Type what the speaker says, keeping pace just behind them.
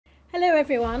Hello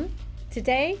everyone!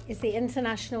 Today is the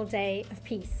International Day of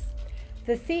Peace.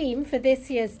 The theme for this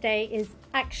year's day is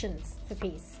Actions for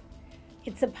Peace.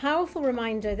 It's a powerful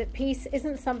reminder that peace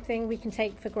isn't something we can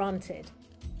take for granted.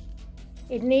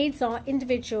 It needs our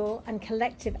individual and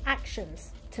collective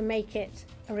actions to make it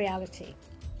a reality.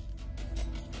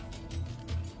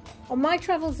 On my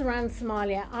travels around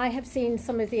Somalia, I have seen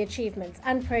some of the achievements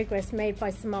and progress made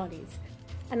by Somalis,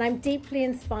 and I'm deeply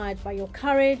inspired by your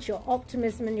courage, your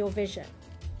optimism and your vision.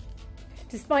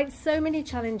 Despite so many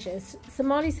challenges,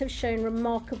 Somalis have shown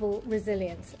remarkable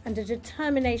resilience and a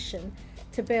determination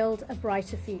to build a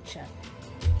brighter future.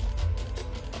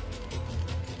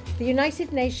 The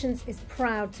United Nations is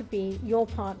proud to be your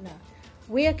partner.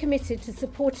 We are committed to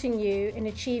supporting you in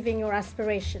achieving your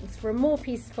aspirations for a more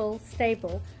peaceful,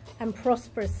 stable and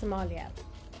prosperous Somalia.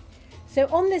 So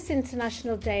on this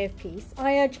International Day of Peace,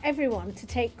 I urge everyone to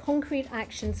take concrete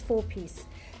actions for peace.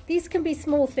 These can be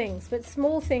small things, but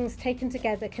small things taken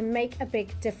together can make a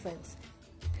big difference.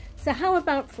 So how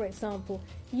about, for example,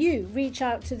 you reach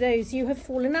out to those you have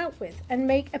fallen out with and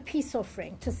make a peace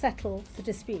offering to settle the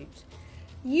dispute.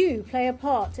 You play a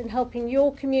part in helping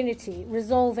your community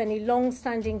resolve any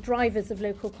long-standing drivers of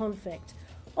local conflict.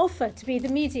 Offer to be the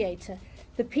mediator,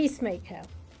 the peacemaker.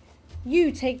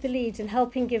 You take the lead in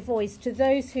helping give voice to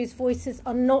those whose voices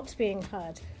are not being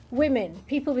heard. Women,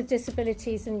 people with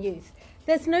disabilities and youth.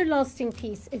 There's no lasting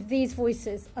peace if these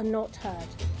voices are not heard.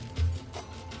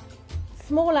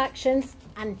 Small actions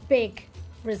and big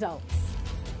results.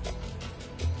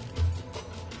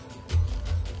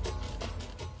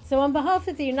 So on behalf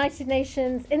of the United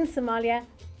Nations in Somalia,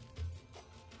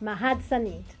 Mahad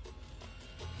Sanid.